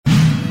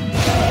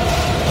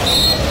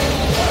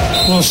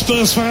Well,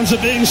 Spurs fans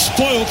are being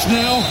spoilt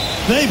now.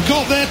 They've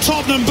got their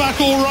Tottenham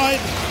back all right.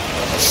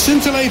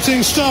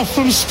 Scintillating stuff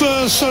from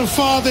Spurs so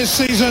far this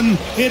season.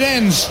 It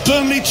ends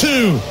Burnley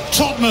 2,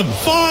 Tottenham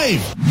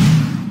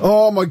 5.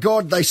 Oh, my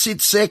God, they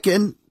sit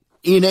second.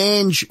 In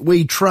Ange,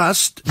 we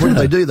trust. What did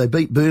they do? They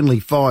beat Burnley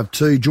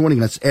 5-2.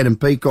 Joining us, Adam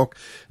Peacock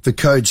for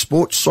Code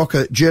Sports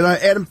Soccer Journo.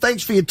 Adam,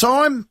 thanks for your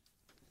time.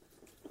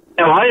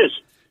 How are you?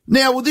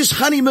 Now, will this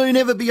honeymoon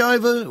ever be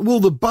over? Will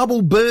the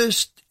bubble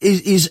burst?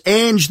 Is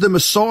Ange the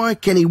Messiah?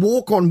 Can he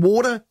walk on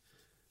water?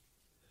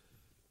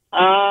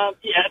 Yeah,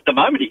 at the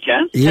moment he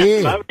can. Yeah. At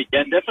the moment he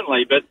can,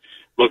 definitely. But,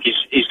 look,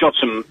 he's got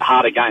some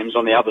harder games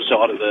on the other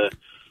side of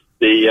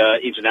the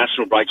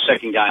international break.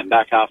 Second game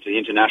back after the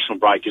international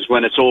break is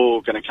when it's all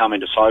going to come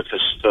into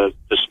focus for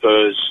the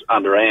Spurs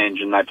under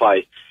Ange, and they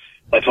play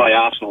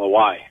Arsenal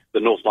away, the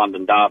North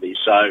London derby.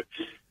 So,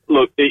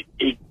 look,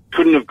 he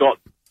couldn't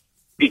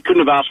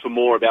have asked for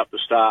more about the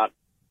start,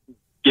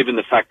 given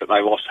the fact that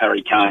they lost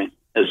Harry Kane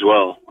as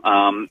well.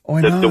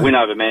 The win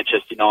over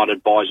Manchester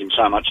United buys him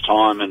so much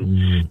time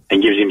and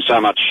gives him so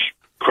much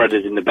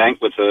credit in the bank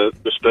with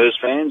the Spurs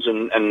fans,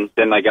 and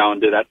then they go and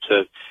do that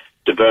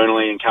to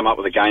Burnley and come up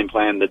with a game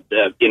plan that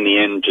in the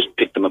end just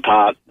picked them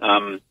apart.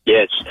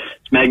 It's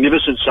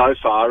magnificent so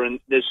far, and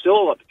there's still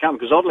a lot to come,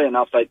 because oddly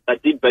enough they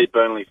did beat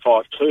Burnley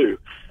 5-2. It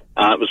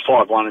was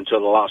 5-1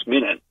 until the last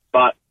minute,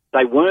 but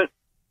they weren't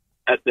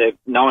at their,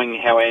 knowing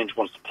how Ange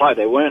wants to play,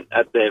 they weren't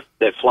at their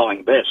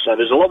flowing best. So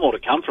there's a lot more to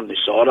come from this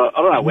side. I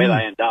don't know where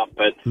they end up,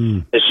 but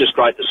it's just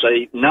great to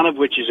see, none of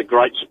which is a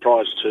great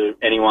surprise to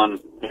anyone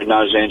who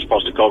knows Ange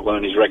Postecoglou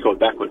and his record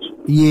backwards.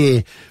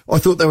 Yeah, I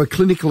thought they were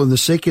clinical in the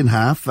second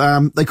half.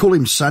 They call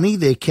him Sonny,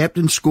 their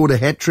captain, scored a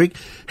hat-trick.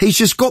 He's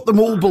just got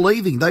them all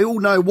believing. They all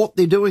know what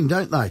they're doing,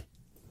 don't they?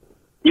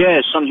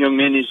 Yeah, Son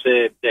Heung-min is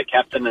their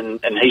captain, and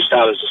he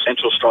started as a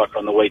central striker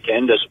on the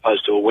weekend as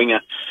opposed to a winger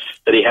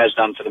that he has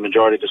done for the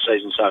majority of the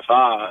season so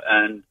far.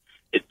 And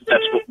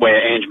that's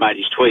where Ange made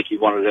his tweak. He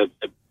wanted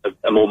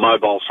a more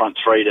mobile front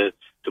three to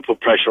put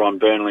pressure on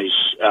Burnley's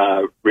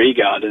rear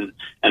guard, and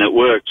it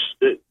worked.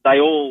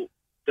 They've all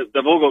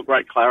got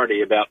great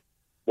clarity about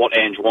what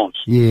Ange wants.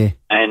 Yeah.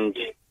 And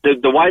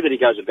the way that he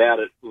goes about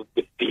it with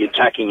the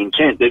attacking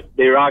intent,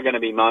 there are going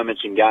to be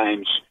moments in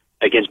games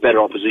against better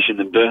opposition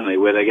than Burnley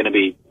where they're going to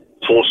be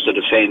forced to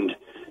defend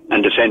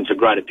for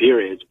greater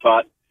periods.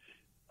 But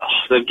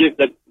they've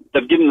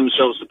given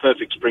themselves the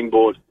perfect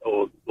springboard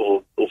or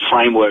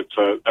framework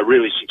for a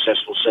really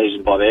successful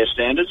season by their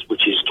standards,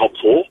 which is top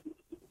four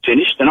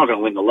finish. They're not going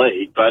to win the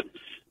league, but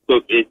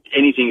look,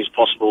 anything is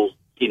possible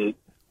in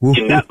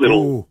that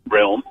little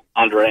realm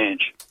under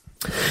Ange.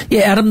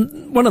 Yeah,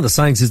 Adam, one of the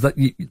sayings is that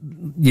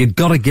you've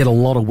got to get a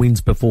lot of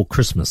wins before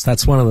Christmas.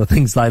 That's one of the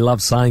things they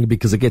love saying,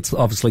 because it gets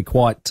obviously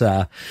quite,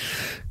 the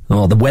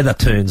weather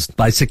turns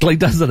basically,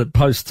 doesn't it,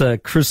 post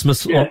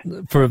Christmas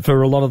for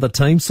a lot of the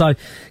teams. So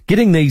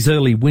getting these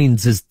early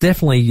wins is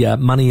definitely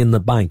money in the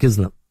bank,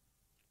 isn't it?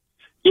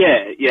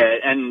 Yeah.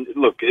 And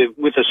look,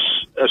 with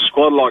a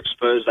squad like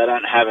Spurs, they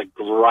don't have a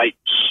great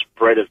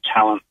spread of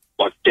talent,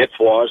 like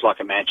depth-wise, like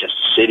a Manchester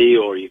City,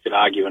 or you could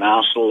argue an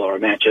Arsenal or a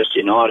Manchester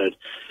United.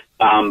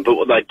 But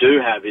what they do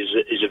have is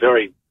a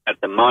very, at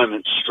the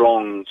moment,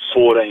 strong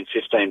 14,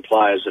 15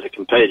 players that are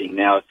competing.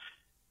 Now,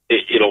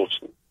 you'll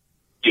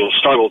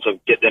struggle to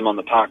get them on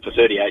the park for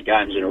 38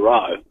 games in a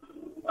row.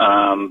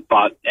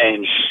 But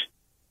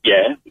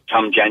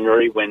come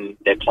January, when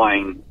they're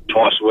playing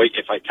twice a week,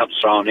 FA Cup's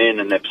thrown in,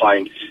 and they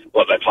play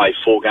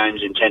 4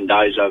 games in 10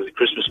 days over the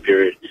Christmas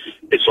period.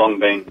 It's long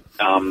been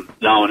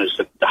known as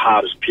the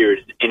hardest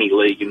period in any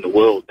league in the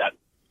world, that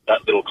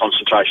little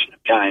concentration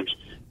of games.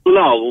 We'll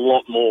know a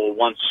lot more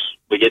once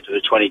we get to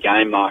the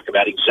 20-game mark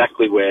about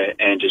exactly where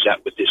Ange is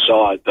at with this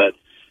side. But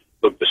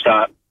look, the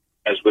start,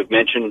 as we've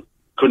mentioned,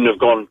 couldn't have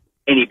gone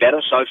any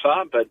better so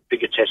far, but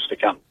bigger tests to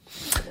come.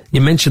 You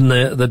mentioned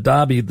the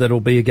derby that'll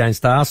be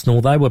against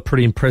Arsenal. They were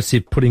pretty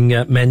impressive, putting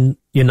Man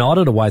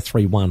United away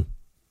 3-1.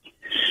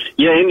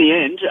 Yeah, in the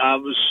end,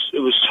 it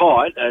was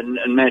tight, and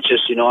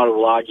Manchester United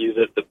will argue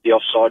that the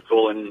offside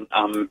call, and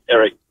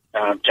Eric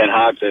Ten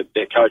Hag,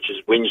 their coach,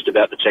 has whinged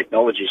about the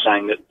technology,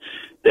 saying that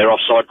their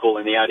offside call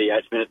in the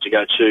 88th minute to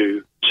go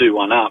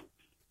 2-1 up,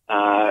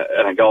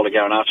 and a goal to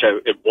Garnacho,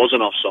 it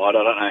wasn't offside.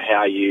 I don't know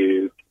how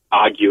you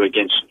argue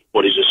against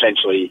what is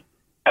essentially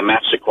a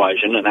maths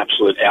equation, an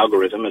absolute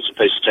algorithm. It's a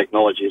piece of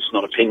technology. It's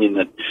not opinion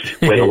that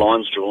where the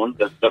line's drawn.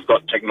 They've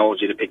got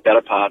technology to pick that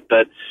apart.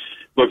 But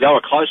look, they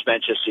were close,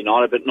 Manchester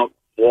United, but not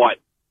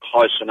quite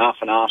close enough.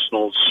 And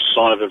Arsenal's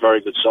sign of a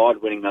very good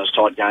side, winning those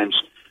tight games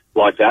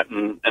like that,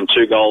 and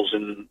 2 goals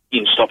in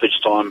stoppage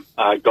time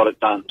got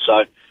it done.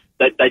 So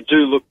they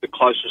do look the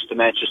closest to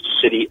Manchester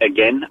City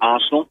again,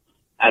 Arsenal,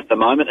 at the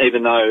moment,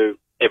 even though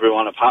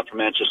everyone apart from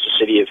Manchester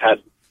City have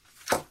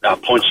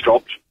had points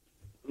dropped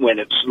when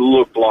it's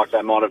looked like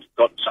they might have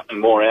got something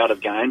more out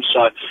of games.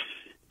 So,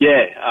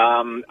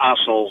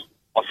 Arsenal,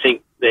 I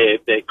think,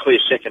 they're clear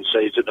second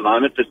seeds at the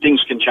moment, but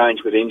things can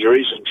change with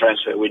injuries and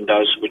transfer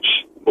windows, which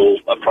will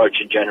approach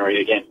in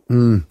January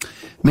again.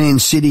 Man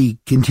City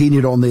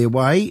continued on their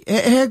way.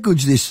 How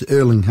good's this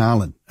Erling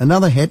Haaland?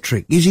 Another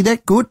hat-trick. Is he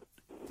that good?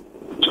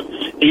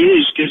 He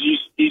is, because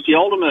he's the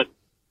ultimate.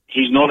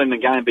 He's not in the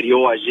game, but he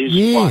always is.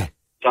 Yeah.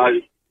 So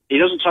he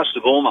doesn't touch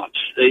the ball much.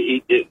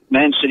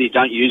 Man City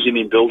don't use him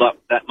in build-up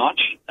that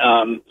much.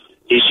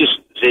 He's just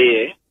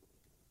there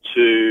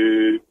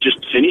to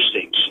just finish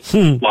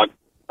things. Like,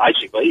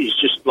 basically, he's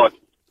just like,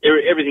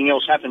 everything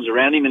else happens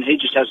around him, and he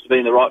just has to be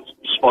in the right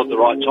spot at the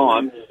right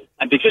time.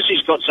 And because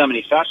he's got so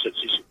many facets,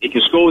 he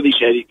can score with his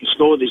head, he can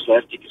score with his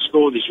left, he can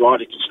score with his right,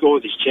 he can score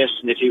with his chest,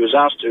 and if he was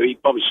asked to,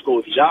 he'd probably score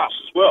with his ass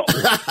as well.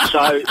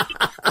 So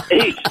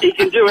he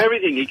can do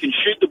everything. He can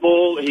shoot the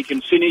ball, he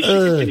can finish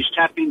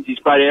tap-ins, he's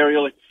great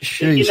aerial. In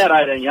that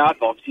 18-yard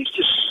box, he's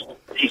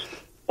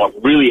like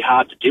really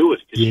hard to deal with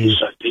because he's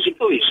so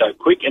physical, he's so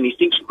quick, and he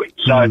thinks quick.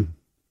 So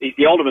he's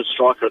the ultimate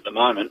striker at the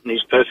moment, and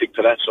he's perfect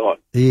for that side.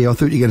 Yeah, I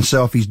thought you were going to say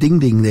off his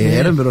ding-ding there,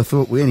 Adam, but I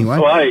thought, well, anyway.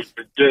 Well, hey,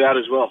 do that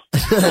as well.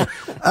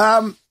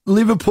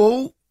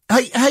 Liverpool.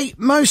 Hey,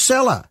 Mo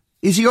Salah,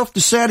 is he off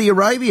to Saudi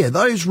Arabia?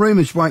 Those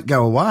rumours won't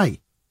go away.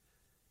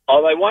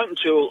 Oh, they won't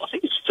until, I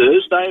think it's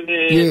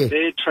Thursday,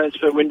 their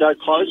transfer window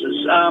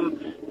closes.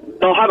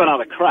 They'll have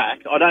another crack.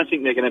 I don't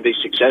think they're going to be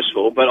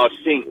successful, but I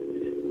think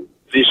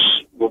this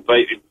will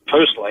be,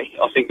 personally,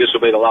 I think this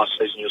will be the last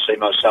season you'll see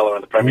Mo Salah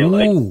in the Premier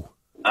League.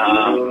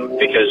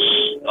 Because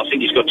I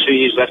think he's got 2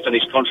 years left on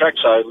his contract,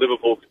 so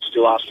Liverpool could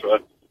still ask for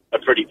a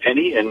pretty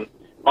penny. And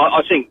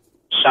I think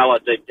Salah,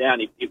 deep down,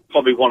 he'd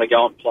probably want to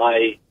go and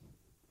play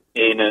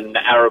in an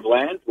Arab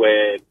land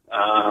where,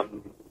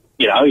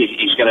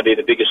 he's going to be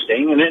the biggest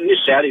thing. And in this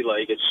Saudi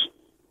league, it's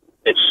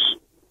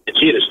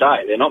here to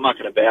stay. They're not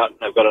mucking about.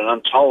 They've got an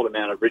untold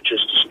amount of riches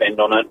to spend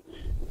on it.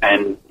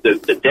 And the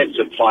depth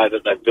of play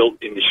that they've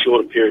built in this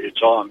shorter period of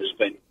time has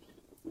been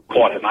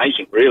quite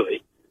amazing,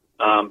 really.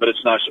 But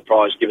it's no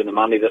surprise given the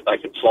money that they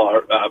can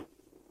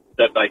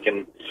that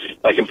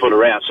they can put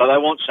around. So they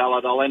want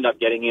Salah. They'll end up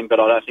getting him, but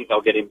I don't think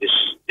they'll get him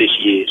this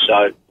year.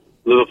 So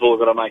Liverpool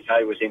have got to make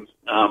hay with him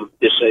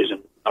this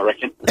season, I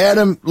reckon.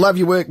 Adam, love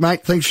your work,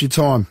 mate. Thanks for your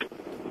time.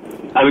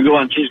 Have a good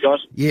one. Cheers, guys.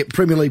 Yeah,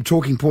 Premier League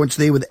talking points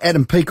there with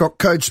Adam Peacock,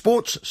 Code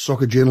Sports,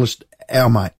 soccer journalist, our mate.